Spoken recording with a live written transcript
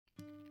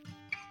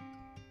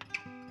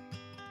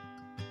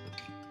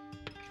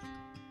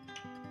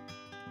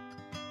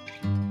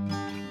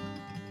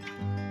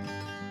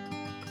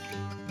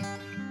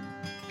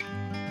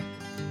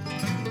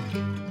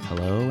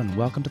and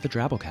welcome to the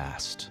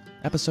Drabblecast,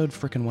 episode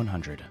frickin'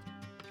 100.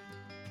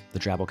 The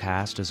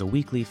Drabblecast is a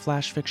weekly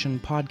flash fiction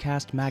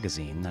podcast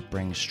magazine that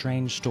brings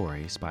strange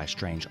stories by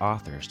strange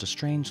authors to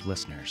strange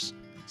listeners,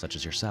 such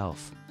as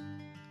yourself.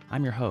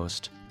 I'm your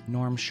host,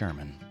 Norm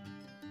Sherman.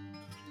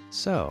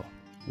 So,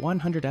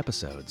 100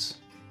 episodes.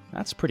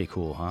 That's pretty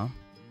cool, huh?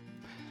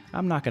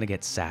 I'm not going to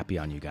get sappy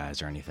on you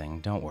guys or anything,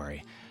 don't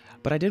worry.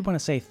 But I did want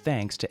to say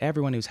thanks to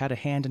everyone who's had a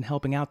hand in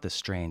helping out this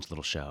strange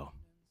little show.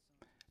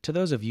 To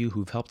those of you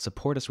who've helped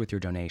support us with your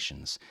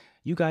donations,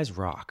 you guys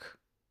rock.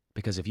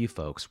 Because of you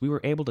folks, we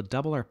were able to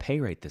double our pay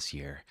rate this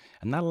year,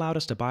 and that allowed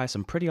us to buy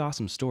some pretty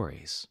awesome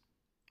stories.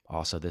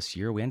 Also this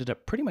year, we ended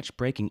up pretty much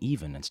breaking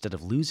even instead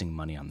of losing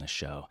money on this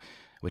show,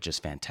 which is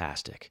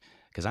fantastic,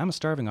 because I'm a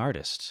starving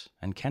artist,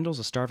 and Kendall's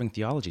a starving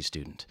theology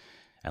student,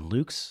 and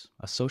Luke's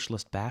a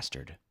socialist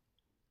bastard.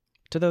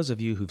 To those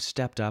of you who've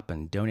stepped up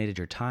and donated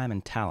your time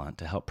and talent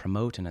to help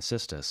promote and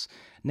assist us,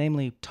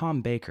 namely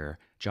Tom Baker,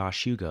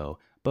 Josh Hugo,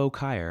 Bo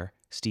Kyer,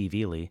 Steve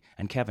Ely,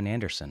 and Kevin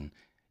Anderson,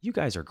 you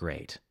guys are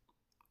great.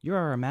 You're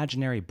our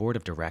imaginary board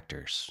of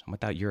directors, and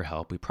without your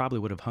help, we probably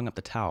would have hung up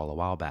the towel a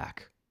while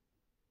back.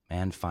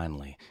 And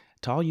finally,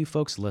 to all you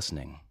folks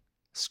listening,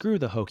 screw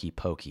the hokey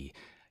pokey.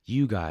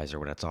 You guys are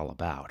what it's all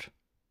about.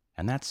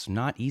 And that's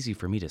not easy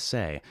for me to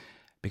say,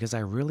 because I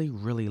really,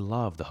 really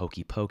love the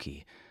hokey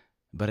pokey.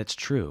 But it's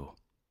true.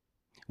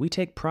 We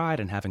take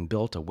pride in having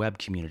built a web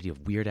community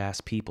of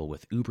weird-ass people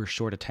with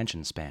uber-short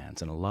attention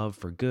spans and a love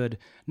for good,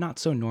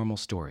 not-so-normal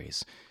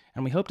stories,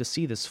 and we hope to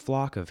see this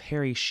flock of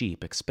hairy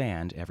sheep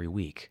expand every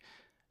week.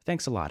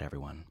 Thanks a lot,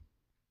 everyone.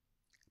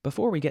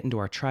 Before we get into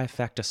our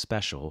Trifecta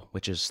special,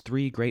 which is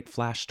 3 great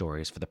flash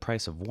stories for the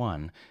price of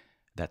 1,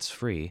 that's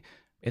free,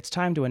 it's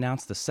time to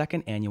announce the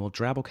second annual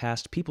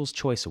Drabblecast People's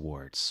Choice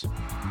Awards.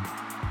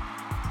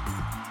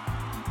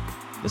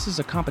 This is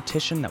a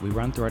competition that we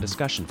run through our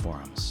discussion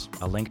forums,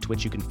 a link to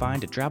which you can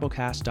find at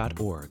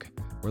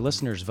drablecast.org, where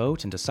listeners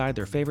vote and decide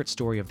their favorite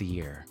story of the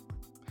year.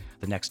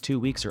 The next 2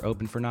 weeks are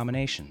open for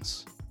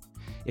nominations.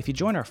 If you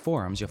join our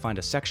forums, you'll find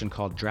a section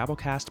called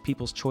Drabblecast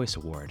People's Choice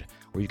Award,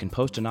 where you can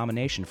post a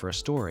nomination for a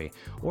story,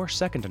 or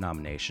second a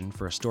nomination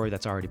for a story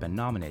that's already been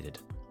nominated.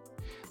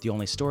 The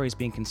only stories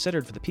being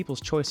considered for the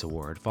People's Choice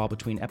Award fall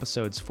between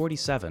episodes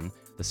 47,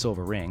 The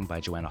Silver Ring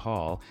by Joanna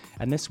Hall,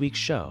 and this week's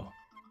show.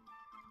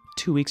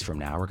 2 weeks from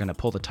now, we're going to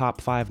pull the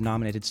top 5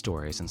 nominated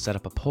stories and set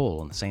up a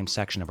poll in the same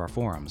section of our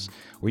forums,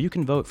 where you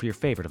can vote for your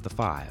favorite of the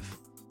 5.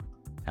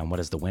 And what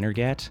does the winner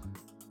get?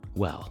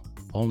 Well,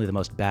 only the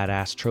most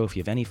badass trophy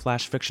of any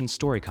flash fiction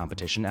story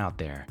competition out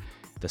there,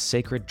 the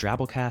sacred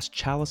Drabblecast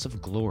Chalice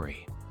of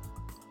Glory.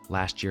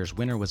 Last year's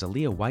winner was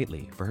Aaliyah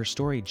Whiteley for her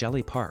story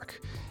Jelly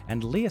Park,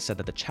 and Aaliyah said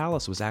that the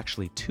chalice was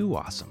actually too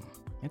awesome.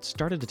 It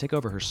started to take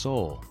over her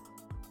soul.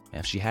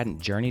 If she hadn't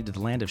journeyed to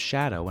the land of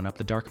shadow and up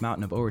the dark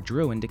mountain of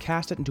Druin to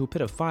cast it into a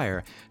pit of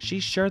fire,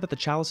 she's sure that the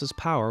chalice's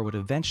power would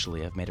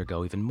eventually have made her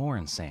go even more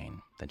insane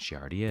than she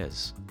already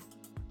is.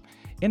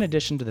 In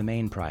addition to the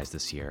main prize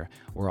this year,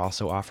 we're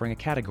also offering a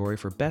category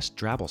for Best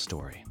Drabble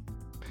Story.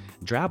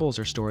 Drabbles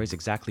are stories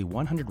exactly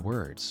 100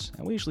 words,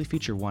 and we usually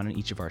feature one in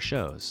each of our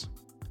shows.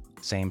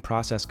 Same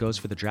process goes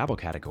for the Drabble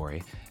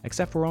category,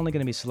 except we're only going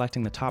to be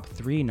selecting the top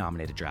 3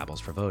 nominated Drabbles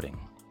for voting.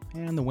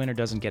 And the winner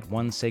doesn't get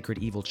one sacred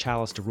evil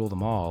chalice to rule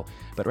them all,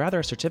 but rather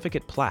a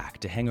certificate plaque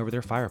to hang over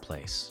their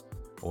fireplace.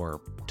 Or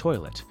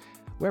toilet,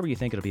 wherever you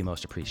think it'll be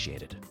most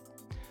appreciated.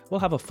 We'll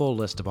have a full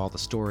list of all the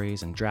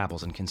stories and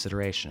drabbles in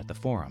consideration at the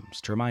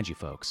forums to remind you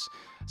folks,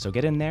 so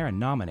get in there and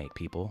nominate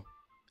people.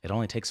 It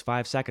only takes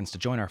 5 seconds to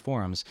join our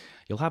forums,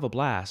 you'll have a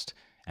blast,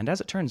 and as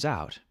it turns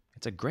out,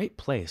 it's a great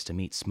place to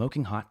meet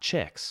smoking hot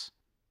chicks.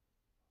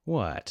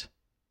 What?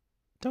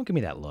 Don't give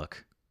me that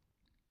look.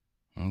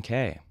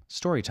 Okay,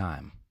 story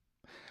time.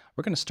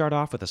 We're going to start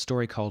off with a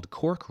story called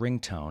Cork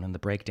Ringtone and the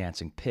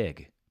Breakdancing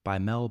Pig by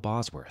Mel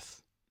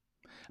Bosworth.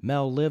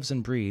 Mel lives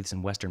and breathes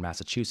in western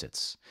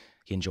Massachusetts.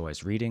 He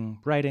enjoys reading,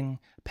 writing,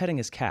 petting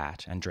his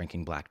cat, and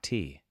drinking black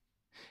tea.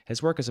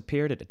 His work has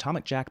appeared at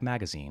Atomic Jack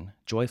Magazine,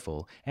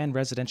 Joyful, and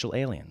Residential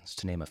Aliens,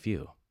 to name a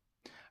few.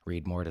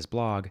 Read more at his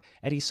blog,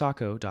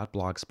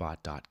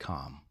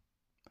 eddiesacco.blogspot.com.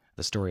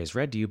 The story is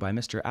read to you by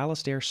Mr.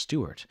 Alastair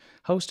Stewart,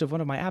 host of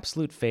one of my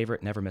absolute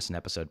favorite Never Miss an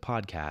Episode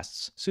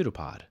podcasts,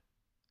 Pseudopod.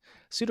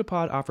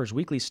 Pseudopod offers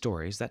weekly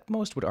stories that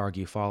most would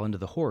argue fall into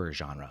the horror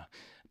genre,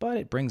 but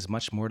it brings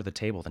much more to the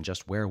table than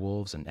just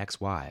werewolves and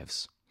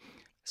ex-wives.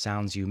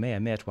 Sounds you may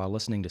emit while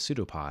listening to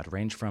Pseudopod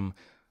range from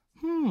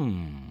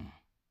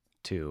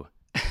to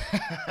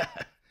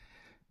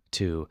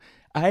to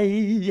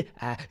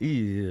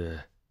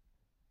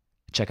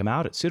Check him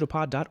out at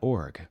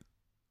pseudopod.org.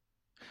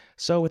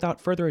 So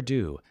without further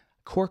ado,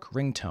 Cork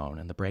Ringtone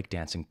and the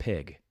Breakdancing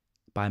Pig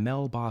by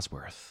Mel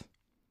Bosworth.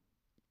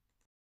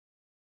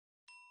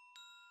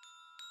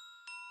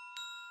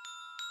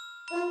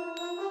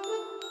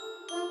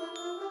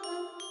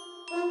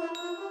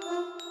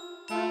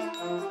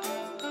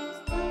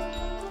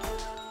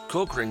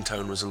 Cork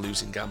Ringtone was a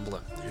losing gambler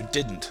who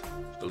didn't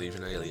believe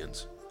in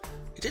aliens.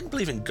 He didn't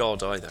believe in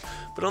God either,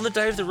 but on the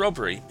day of the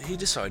robbery, he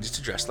decided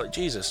to dress like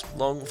Jesus,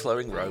 long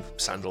flowing robe,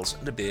 sandals,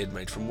 and a beard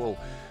made from wool,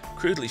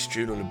 crudely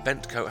strewn on a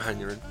bent coat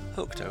hanger and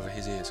hooked over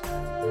his ears.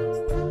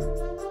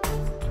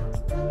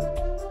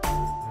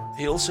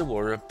 He also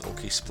wore a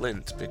bulky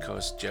splint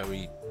because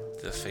Joey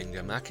the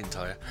Finger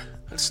McIntyre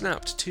had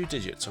snapped 2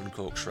 digits on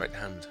Cork's right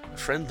hand, a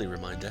friendly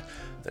reminder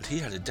that he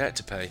had a debt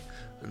to pay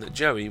and that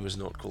Joey was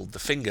not called the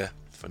Finger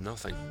for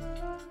nothing.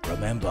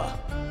 Remember,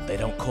 they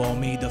don't call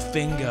me the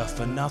Finger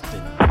for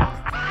nothing.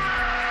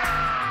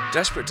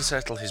 Desperate to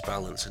settle his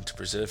balance and to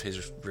preserve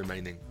his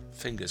remaining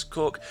fingers,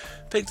 Cork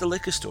picked the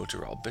liquor store to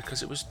rob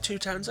because it was 2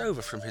 towns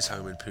over from his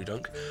home in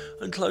Pudunk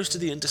and close to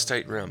the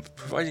interstate ramp,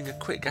 providing a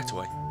quick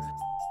getaway.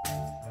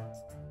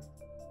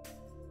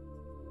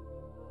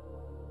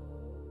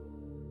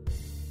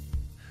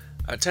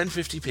 At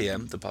 10:50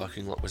 p.m, the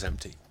parking lot was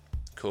empty.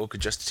 Cork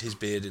adjusted his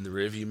beard in the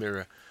rearview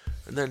mirror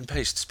and then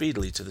paced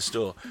speedily to the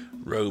store,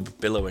 robe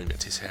billowing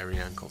at his hairy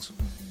ankles.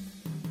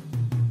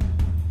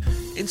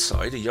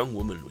 Inside, a young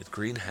woman with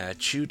green hair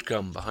chewed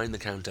gum behind the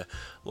counter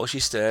while she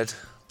stared,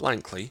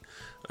 blankly,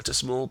 at a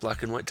small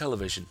black and white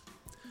television.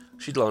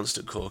 She glanced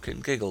at Cork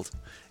and giggled.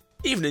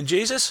 "Evening,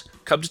 Jesus!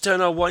 Come to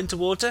turn our wine to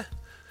water?"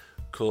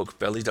 Cork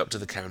bellied up to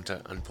the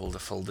counter and pulled a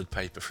folded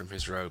paper from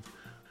his robe.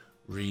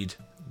 "Read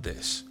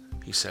this,"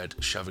 he said,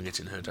 shoving it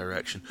in her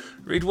direction.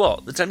 "Read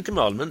what? The 10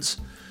 Commandments?"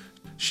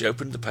 She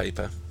opened the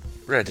paper,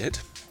 read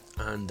it,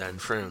 and then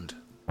frowned.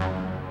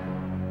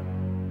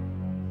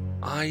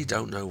 "I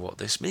don't know what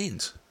this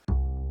means.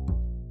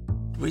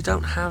 We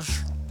don't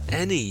have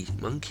any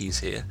monkeys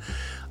here.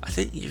 I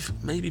think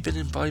you've maybe been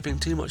imbibing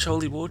too much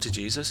holy water,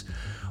 Jesus.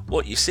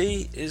 What you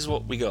see is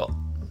what we got.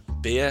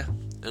 Beer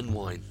and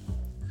wine."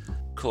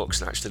 Cork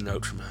snatched the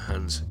note from her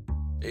hands.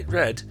 It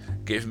read,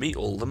 "Give me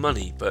all the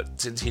money," but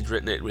since he'd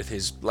written it with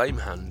his lame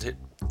hand, it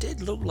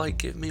did look like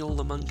 "Give me all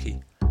the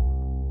monkey."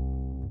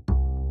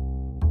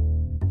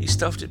 He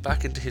stuffed it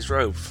back into his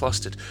robe,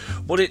 flustered.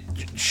 What it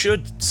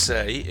should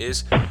say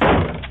is...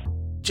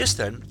 Just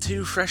then,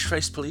 2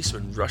 fresh-faced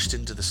policemen rushed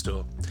into the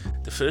store.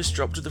 The first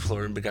dropped to the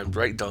floor and began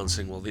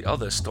breakdancing, while the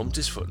other stomped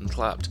his foot and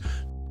clapped.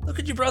 "Look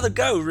at your brother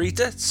go,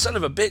 Rita! Son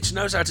of a bitch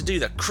knows how to do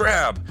the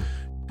crab!"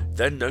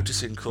 Then,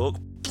 noticing Cork,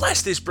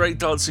 "Bless this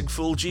breakdancing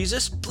fool,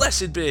 Jesus!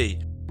 Blessed be!"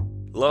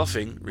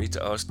 Laughing,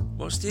 Rita asked,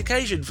 "What's the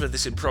occasion for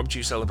this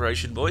impromptu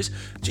celebration, boys?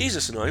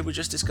 Jesus and I were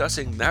just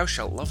discussing 'Thou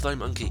shalt love thy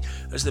monkey'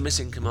 as the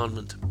missing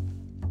commandment."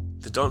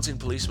 The dancing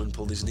policeman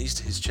pulled his knees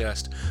to his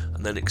chest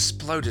and then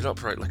exploded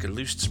upright like a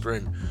loosed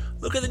spring.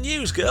 "Look at the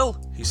news,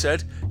 girl," he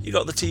said. "You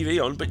got the TV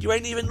on, but you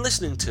ain't even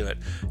listening to it.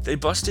 They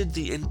busted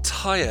the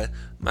entire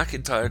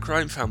McIntyre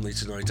crime family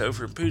tonight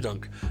over in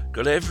Pudunk.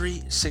 Got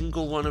every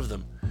single one of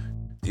them."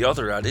 The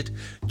other added,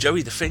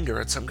 "Joey the Finger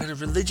had some kind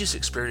of religious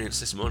experience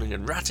this morning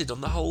and ratted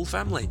on the whole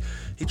family.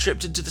 He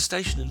tripped into the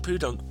station in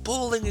Pudunk,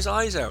 bawling his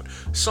eyes out,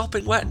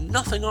 sopping wet,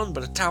 nothing on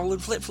but a towel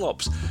and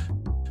flip-flops.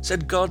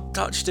 Said God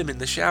touched him in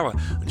the shower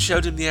and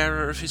showed him the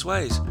error of his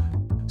ways.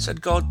 Said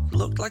God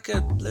looked like a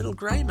little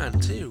grey man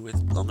too, with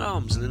long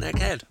arms and an egg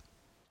head."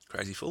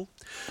 Crazy fool.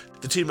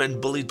 The 2 men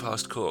bullied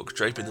past Cork,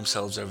 draping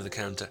themselves over the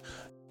counter.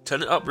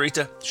 "Turn it up,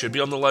 Rita. Should be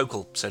on the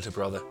local," said her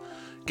brother.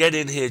 "Get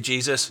in here,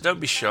 Jesus. Don't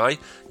be shy.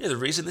 You're the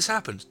reason this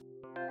happened."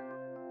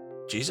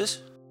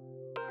 "Jesus?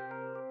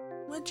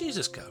 Where'd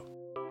Jesus go?"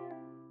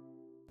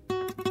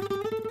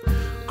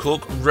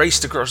 Cork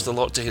raced across the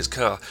lot to his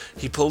car.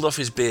 He pulled off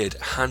his beard,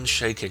 hands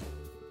shaking.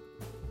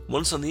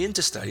 Once on the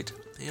interstate,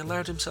 he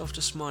allowed himself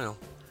to smile.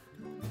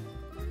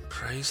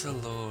 "Praise the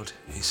Lord,"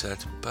 he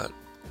said, "but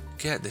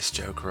get this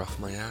joker off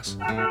my ass."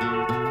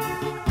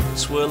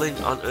 Swirling,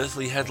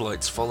 unearthly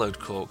headlights followed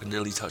Cork,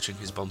 nearly touching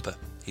his bumper.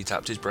 He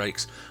tapped his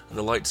brakes, and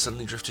the light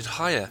suddenly drifted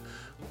higher,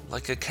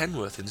 like a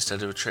Kenworth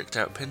instead of a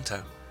tricked-out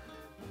Pinto.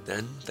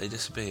 Then they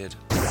disappeared.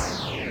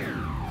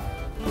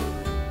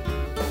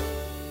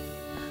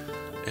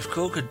 If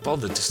Cork had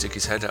bothered to stick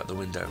his head out the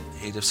window,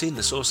 he'd have seen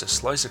the saucer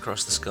slice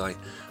across the sky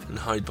and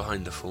hide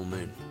behind the full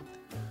moon.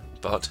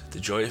 But the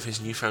joy of his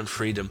newfound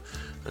freedom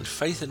and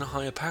faith in a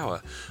higher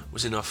power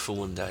was enough for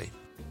one day.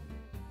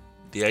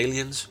 The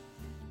aliens,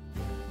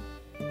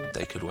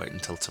 they could wait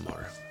until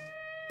tomorrow.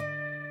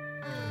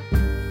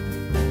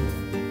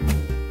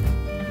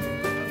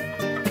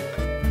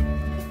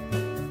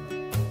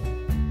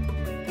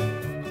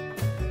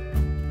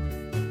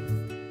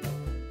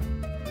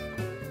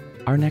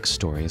 Our next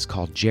story is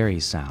called Jerry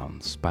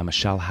Sounds by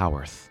Michelle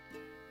Howarth.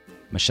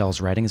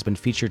 Michelle's writing has been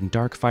featured in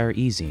Darkfire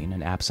E-Zine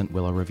and Absent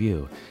Willow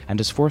Review, and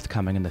is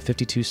forthcoming in the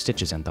 52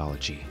 Stitches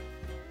anthology.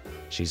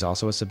 She's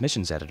also a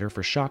submissions editor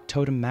for Shock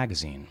Totem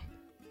magazine.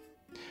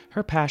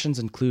 Her passions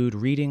include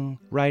reading,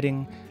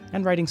 writing,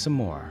 and writing some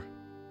more.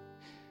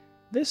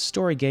 This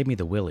story gave me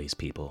the willies,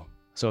 people,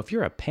 so if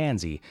you're a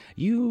pansy,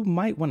 you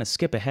might want to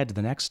skip ahead to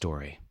the next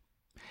story.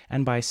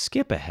 And by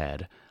skip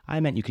ahead, I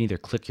meant you can either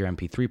click your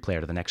MP3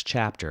 player to the next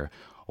chapter,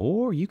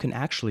 or you can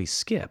actually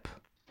skip,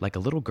 like a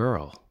little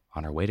girl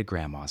on her way to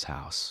Grandma's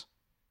house.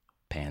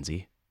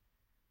 Pansy.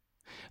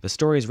 The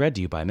story is read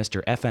to you by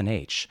Mr.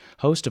 FNH,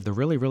 host of the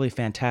really, really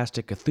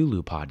fantastic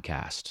Cthulhu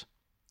podcast.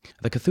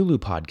 The Cthulhu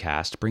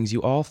podcast brings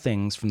you all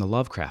things from the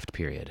Lovecraft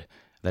period,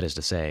 that is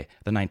to say,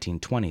 the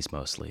 1920s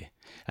mostly,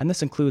 and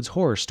this includes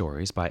horror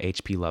stories by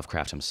H.P.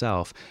 Lovecraft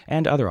himself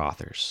and other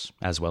authors,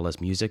 as well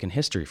as music and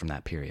history from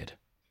that period.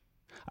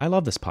 I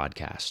love this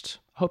podcast.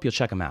 Hope you'll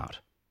check them out.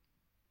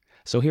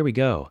 So here we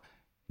go.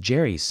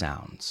 Jerry's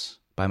Sounds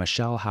by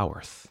Michelle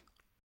Howarth.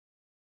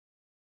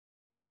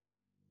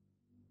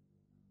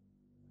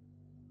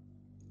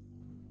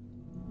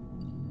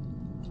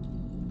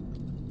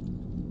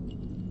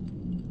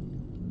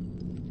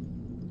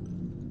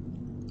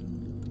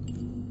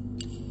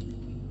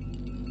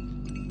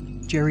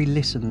 Jerry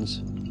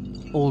listens,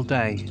 all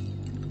day,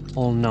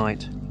 all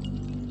night,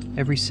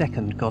 every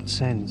second God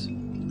sends.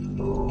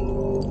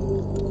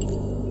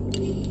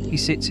 He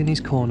sits in his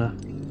corner,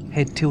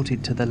 head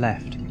tilted to the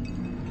left,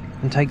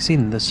 and takes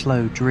in the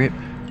slow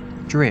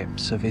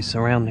drips of his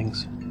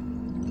surroundings.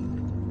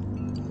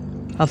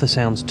 Other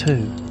sounds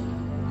too.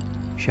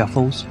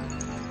 Shuffles,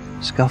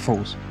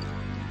 scuffles.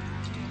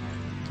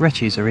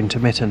 Retches are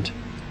intermittent.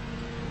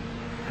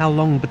 How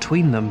long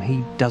between them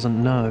he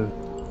doesn't know.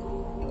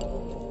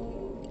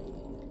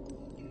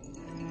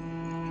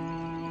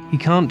 He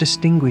can't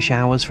distinguish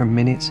hours from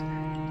minutes.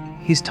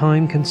 His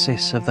time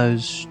consists of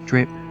those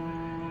drips,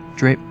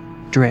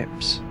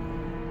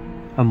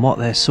 and what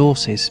their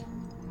source is,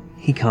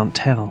 he can't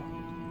tell.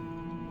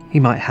 He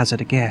might hazard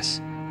a guess,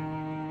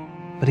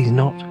 but he's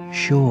not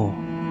sure.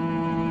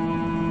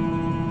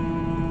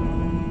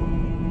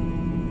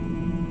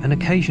 An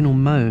occasional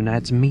moan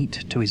adds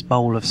meat to his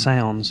bowl of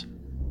sounds,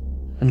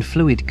 and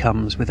fluid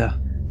comes with a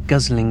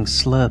guzzling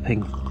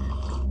slurping,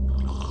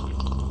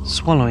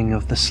 swallowing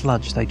of the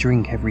sludge they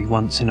drink every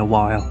once in a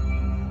while.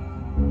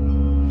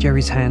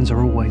 Jerry's hands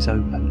are always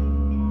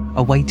open,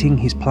 awaiting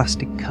his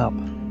plastic cup.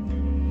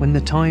 When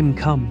the time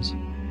comes,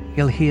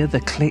 he'll hear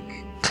the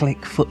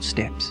click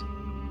footsteps,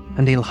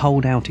 and he'll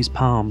hold out his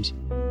palms,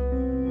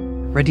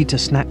 ready to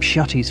snap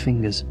shut his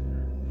fingers,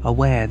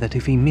 aware that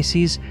if he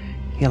misses,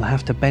 he'll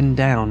have to bend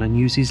down and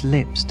use his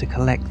lips to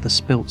collect the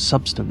spilt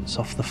substance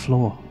off the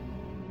floor.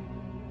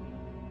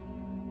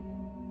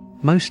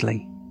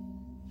 Mostly,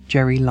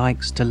 Jerry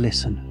likes to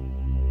listen,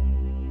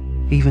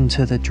 even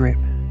to the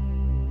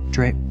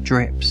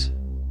drips.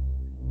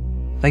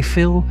 They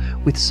fill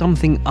with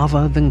something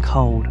other than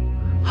cold,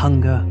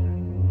 hunger,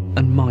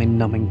 and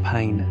mind-numbing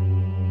pain.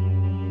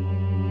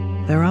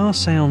 There are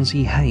sounds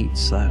he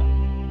hates, though.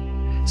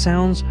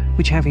 Sounds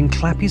which have him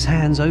clap his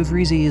hands over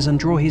his ears and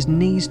draw his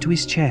knees to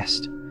his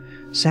chest.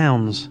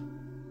 Sounds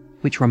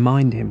which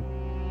remind him.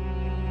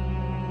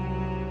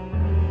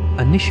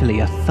 Initially,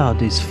 a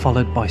thud is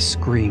followed by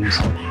screams.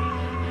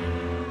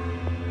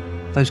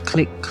 Those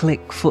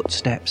click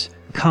footsteps,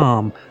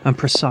 calm and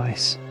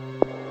precise,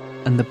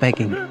 and the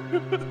begging,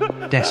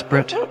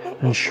 desperate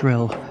and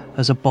shrill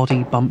as a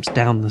body bumps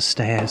down the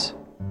stairs.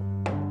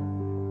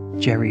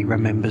 Jerry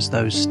remembers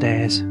those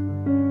stairs.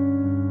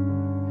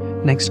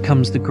 Next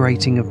comes the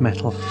grating of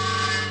metal,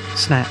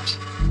 snaps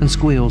and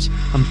squeals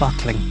and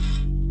buckling,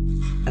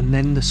 and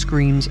then the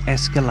screams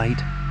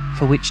escalate,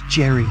 for which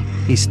Jerry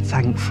is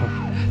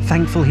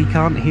thankful he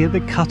can't hear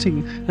the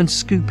cutting and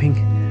scooping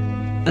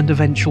and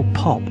eventual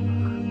pop.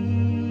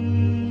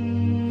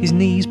 His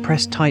knees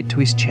press tight to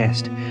his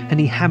chest, and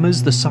he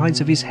hammers the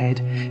sides of his head.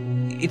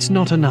 It's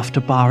not enough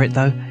to bar it,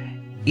 though.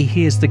 He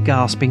hears the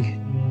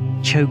gasping,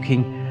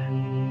 choking,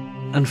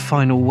 and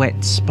final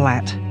wet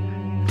splat.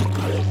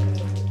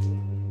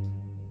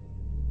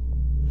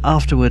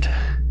 Afterward,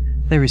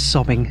 there is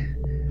sobbing,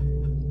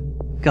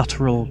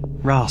 guttural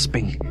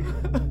rasping.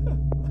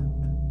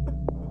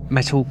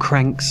 Metal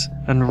cranks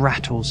and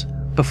rattles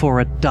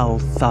before a dull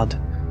thud,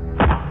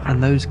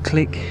 and those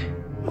click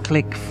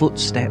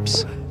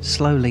footsteps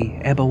slowly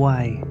ebb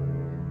away.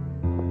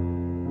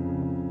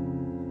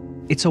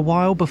 It's a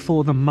while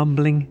before the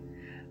mumbling,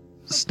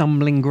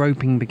 stumbling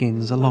groping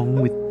begins,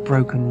 along with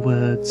broken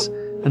words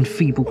and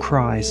feeble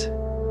cries.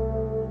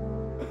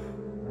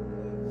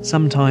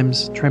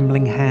 Sometimes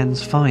trembling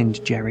hands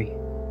find Jerry,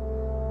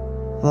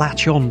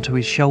 latch on to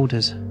his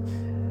shoulders,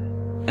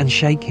 and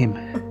shake him.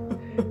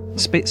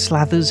 Spit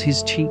slathers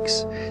his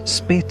cheeks,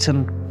 spit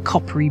and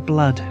coppery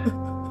blood.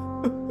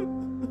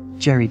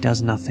 Jerry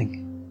does nothing.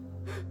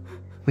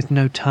 With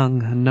no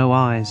tongue and no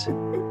eyes,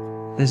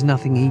 there's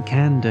nothing he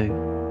can do.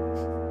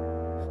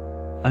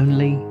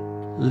 Only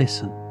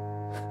listen.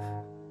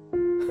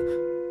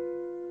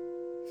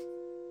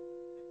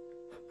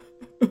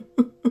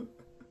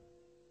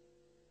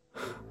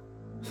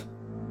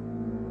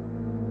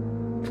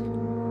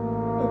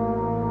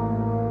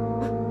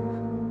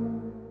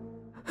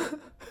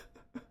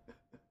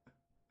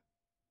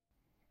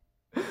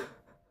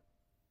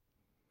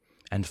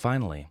 And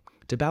finally,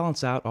 to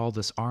balance out all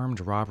this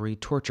armed robbery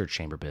torture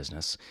chamber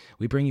business,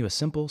 we bring you a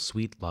simple,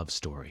 sweet love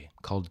story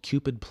called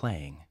Cupid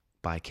Playing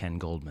by Ken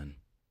Goldman.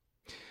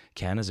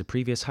 Ken is a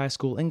previous high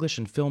school English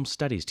and film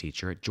studies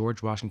teacher at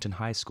George Washington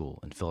High School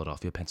in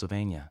Philadelphia,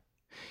 Pennsylvania.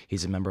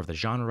 He's a member of the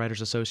Genre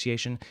Writers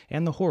Association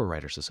and the Horror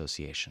Writers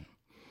Association.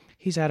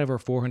 He's had over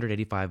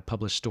 485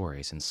 published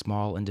stories in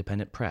small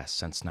independent press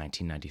since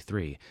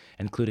 1993,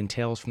 including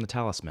Tales from the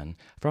Talisman,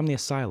 From the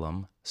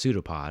Asylum,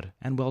 Pseudopod,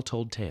 and Well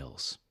Told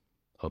Tales.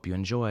 Hope you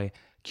enjoy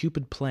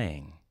Cupid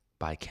Playing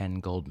by Ken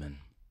Goldman.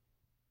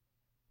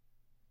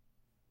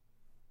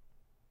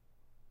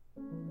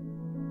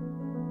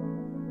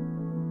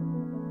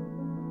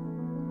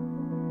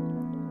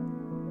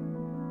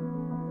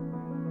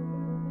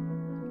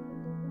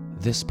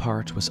 This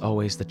part was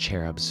always the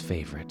cherub's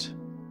favorite.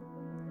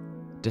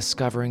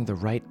 Discovering the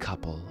right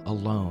couple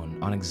alone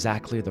on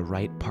exactly the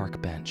right park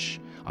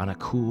bench on a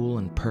cool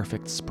and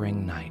perfect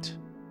spring night.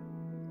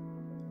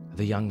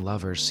 The young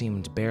lovers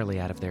seemed barely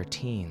out of their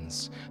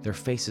teens, their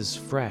faces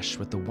fresh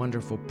with the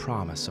wonderful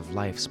promise of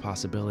life's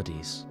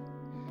possibilities.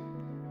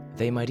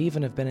 They might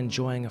even have been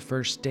enjoying a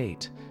first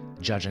date,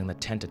 judging the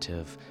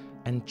tentative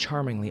and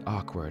charmingly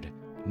awkward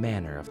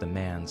manner of the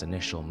man's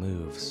initial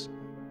moves.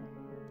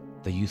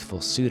 The youthful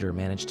suitor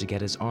managed to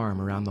get his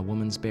arm around the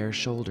woman's bare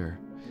shoulder,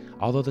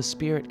 although the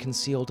spirit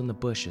concealed in the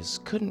bushes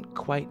couldn't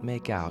quite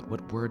make out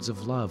what words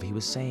of love he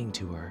was saying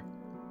to her.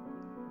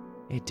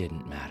 It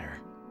didn't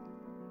matter.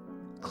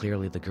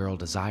 Clearly the girl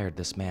desired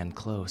this man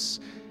close,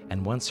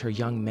 and once her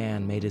young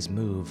man made his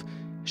move,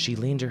 she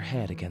leaned her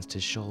head against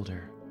his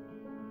shoulder.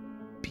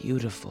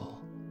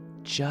 Beautiful,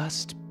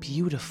 just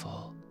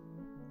beautiful,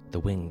 the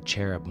winged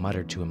cherub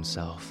muttered to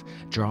himself,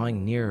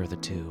 drawing nearer the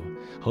two,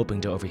 hoping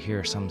to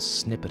overhear some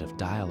snippet of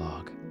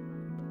dialogue.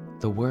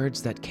 The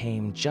words that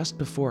came just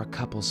before a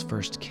couple's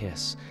first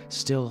kiss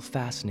still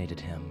fascinated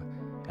him,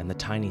 and the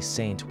tiny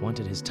saint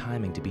wanted his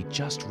timing to be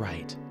just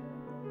right.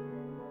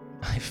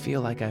 "I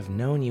feel like I've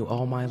known you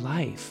all my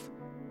life,"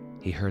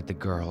 he heard the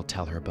girl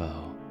tell her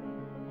beau.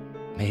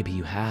 "Maybe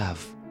you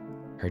have,"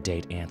 her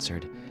date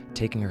answered,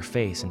 taking her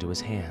face into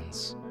his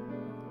hands.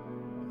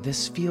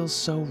 "This feels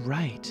so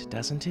right,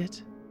 doesn't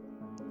it?"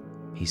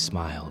 He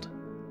smiled.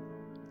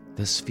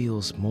 "This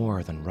feels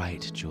more than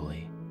right,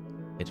 Julie.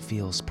 It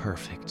feels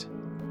perfect."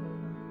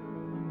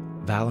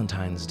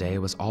 Valentine's Day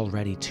was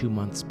already 2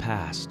 months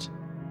past,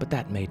 but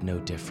that made no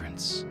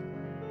difference.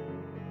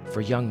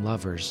 For young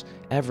lovers,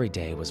 every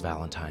day was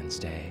Valentine's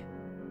Day,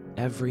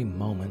 every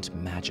moment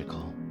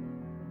magical.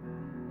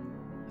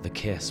 The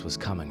kiss was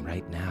coming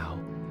right now,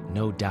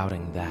 no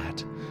doubting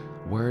that.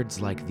 Words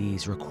like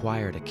these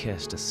required a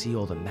kiss to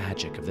seal the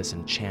magic of this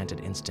enchanted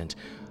instant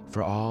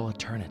for all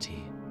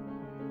eternity.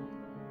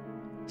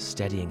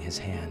 Steadying his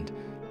hand,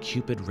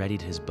 Cupid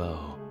readied his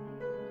bow.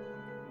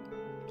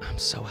 "I'm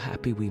so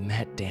happy we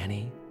met,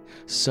 Danny.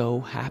 So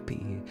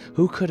happy.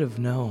 Who could have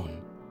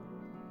known?"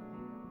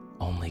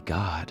 "Only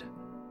God."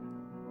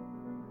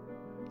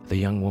 The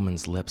young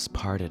woman's lips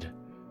parted,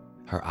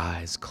 her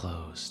eyes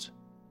closed.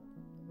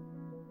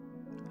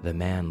 The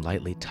man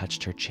lightly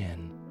touched her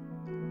chin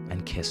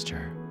and kissed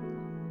her.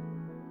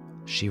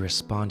 She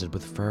responded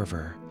with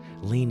fervor,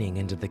 leaning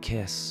into the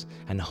kiss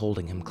and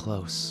holding him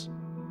close.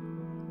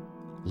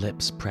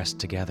 Lips pressed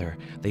together,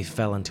 they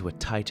fell into a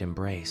tight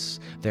embrace,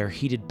 their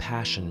heated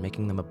passion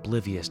making them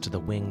oblivious to the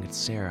winged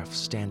seraph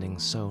standing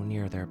so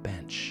near their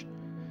bench,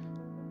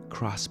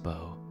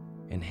 crossbow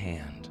in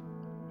hand.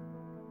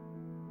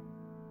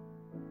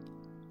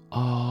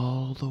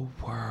 "All the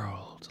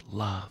world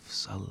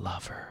loves a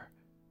lover,"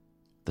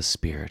 the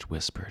spirit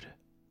whispered.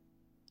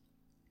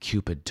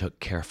 Cupid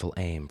took careful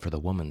aim for the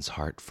woman's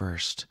heart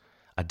first,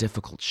 a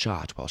difficult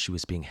shot while she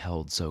was being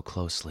held so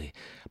closely,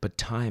 but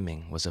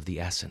timing was of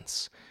the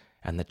essence,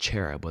 and the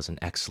cherub was an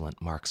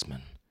excellent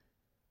marksman.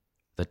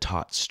 The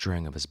taut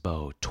string of his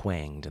bow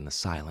twanged in the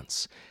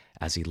silence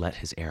as he let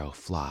his arrow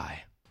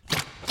fly.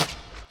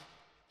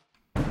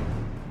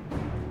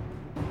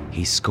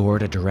 He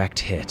scored a direct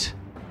hit.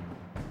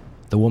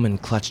 The woman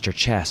clutched her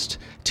chest,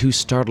 too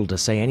startled to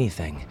say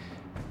anything,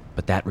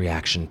 but that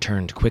reaction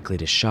turned quickly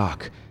to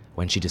shock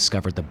when she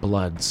discovered the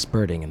blood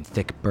spurting in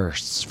thick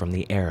bursts from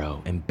the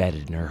arrow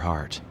embedded in her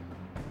heart.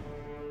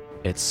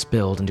 It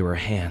spilled into her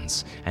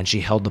hands, and she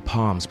held the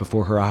palms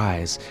before her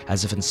eyes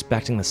as if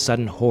inspecting the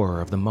sudden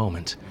horror of the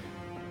moment.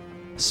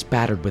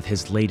 Spattered with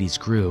his lady's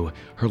grue,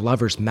 her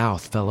lover's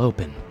mouth fell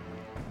open.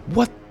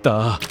 "What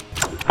the?"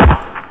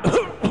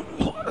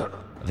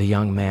 The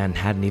young man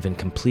hadn't even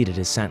completed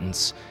his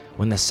sentence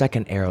when the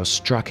second arrow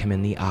struck him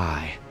in the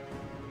eye.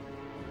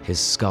 His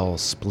skull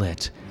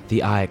split,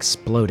 the eye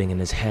exploding in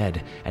his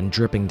head and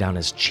dripping down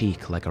his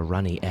cheek like a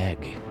runny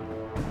egg.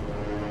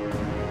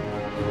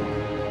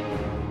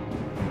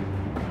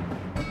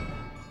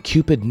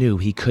 Cupid knew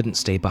he couldn't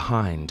stay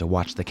behind to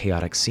watch the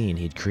chaotic scene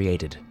he'd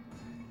created.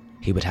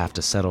 He would have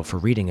to settle for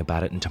reading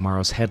about it in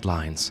tomorrow's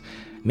headlines,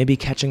 maybe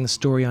catching the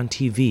story on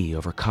TV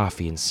over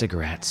coffee and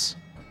cigarettes.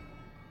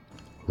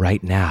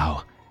 Right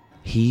now,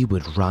 he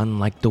would run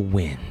like the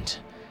wind,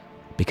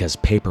 because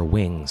paper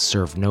wings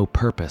served no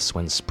purpose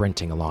when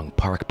sprinting along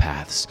park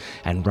paths,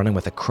 and running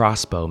with a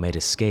crossbow made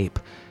escape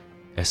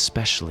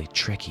especially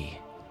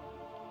tricky.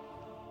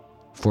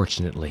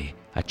 Fortunately,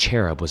 a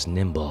cherub was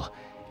nimble,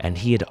 and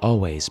he had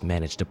always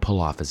managed to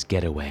pull off his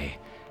getaway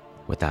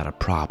without a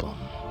problem.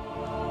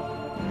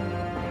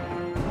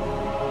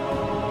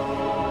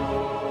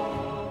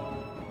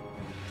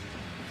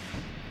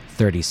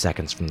 30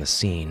 seconds from the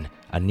scene,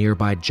 a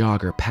nearby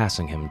jogger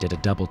passing him did a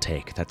double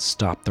take that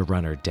stopped the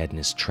runner dead in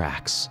his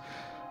tracks.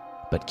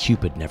 But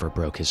Cupid never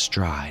broke his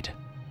stride.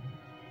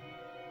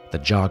 The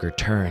jogger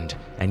turned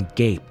and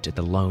gaped at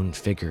the lone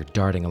figure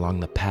darting along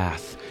the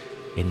path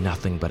in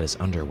nothing but his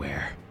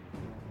underwear.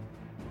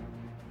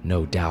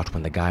 No doubt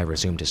when the guy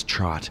resumed his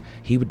trot,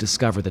 he would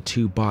discover the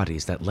two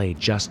bodies that lay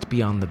just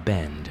beyond the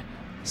bend,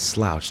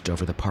 slouched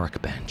over the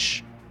park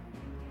bench.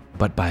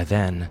 But by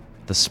then,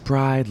 the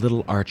spry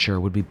little archer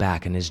would be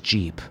back in his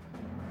Jeep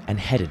and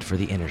headed for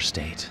the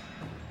interstate.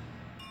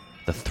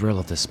 The thrill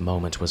of this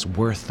moment was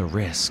worth the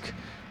risk.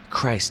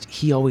 Christ,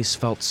 he always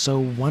felt so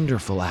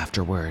wonderful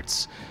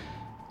afterwards.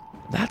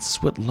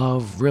 That's what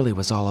love really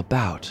was all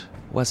about,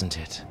 wasn't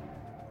it?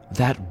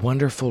 That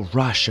wonderful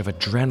rush of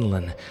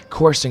adrenaline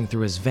coursing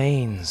through his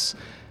veins.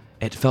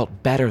 It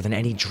felt better than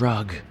any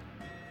drug.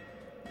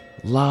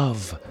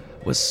 Love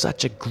was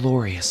such a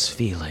glorious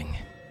feeling.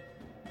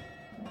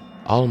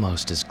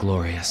 Almost as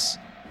glorious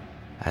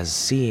as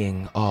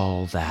seeing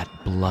all that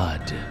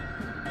blood.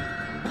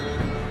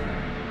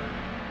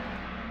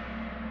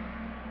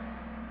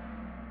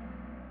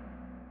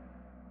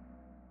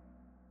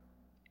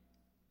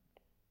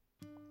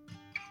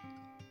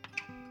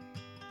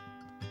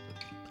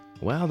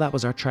 Well, that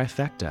was our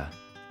trifecta.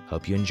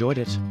 Hope you enjoyed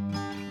it.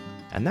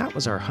 And that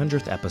was our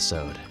 100th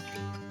episode.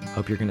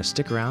 Hope you're going to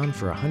stick around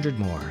for 100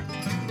 more.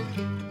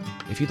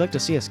 If you'd like to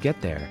see us get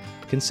there,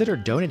 consider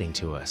donating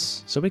to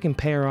us so we can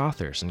pay our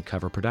authors and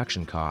cover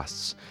production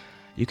costs.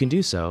 You can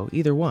do so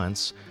either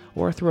once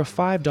or through a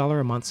 $5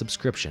 a month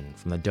subscription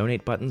from the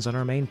donate buttons on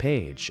our main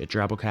page at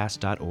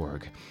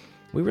drablecast.org.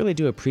 We really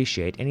do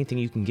appreciate anything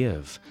you can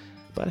give.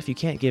 But if you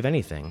can't give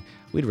anything,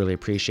 we'd really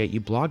appreciate you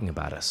blogging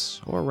about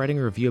us or writing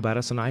a review about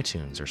us on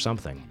iTunes or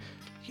something.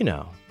 You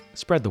know,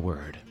 spread the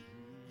word.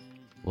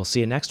 We'll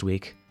see you next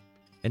week.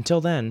 Until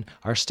then,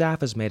 our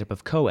staff is made up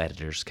of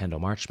co-editors Kendall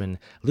Marchman,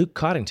 Luke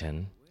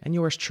Coddington, and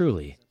yours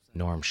truly,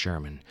 Norm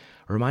Sherman,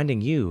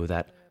 reminding you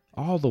that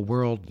all the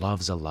world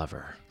loves a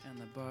lover. And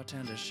the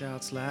bartender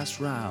shouts last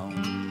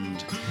round.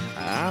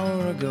 An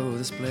hour ago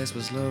this place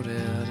was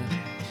loaded,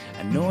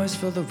 and noise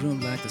filled the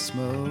room like the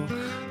smoke.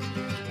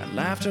 And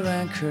laughter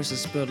and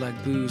curses spilled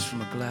like booze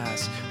from a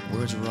glass.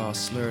 Words were all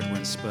slurred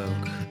when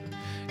spoke.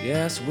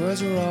 Yes,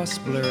 words were all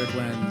blurred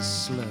when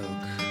sloke.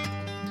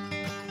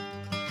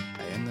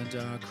 In the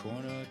dark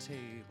corner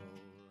table.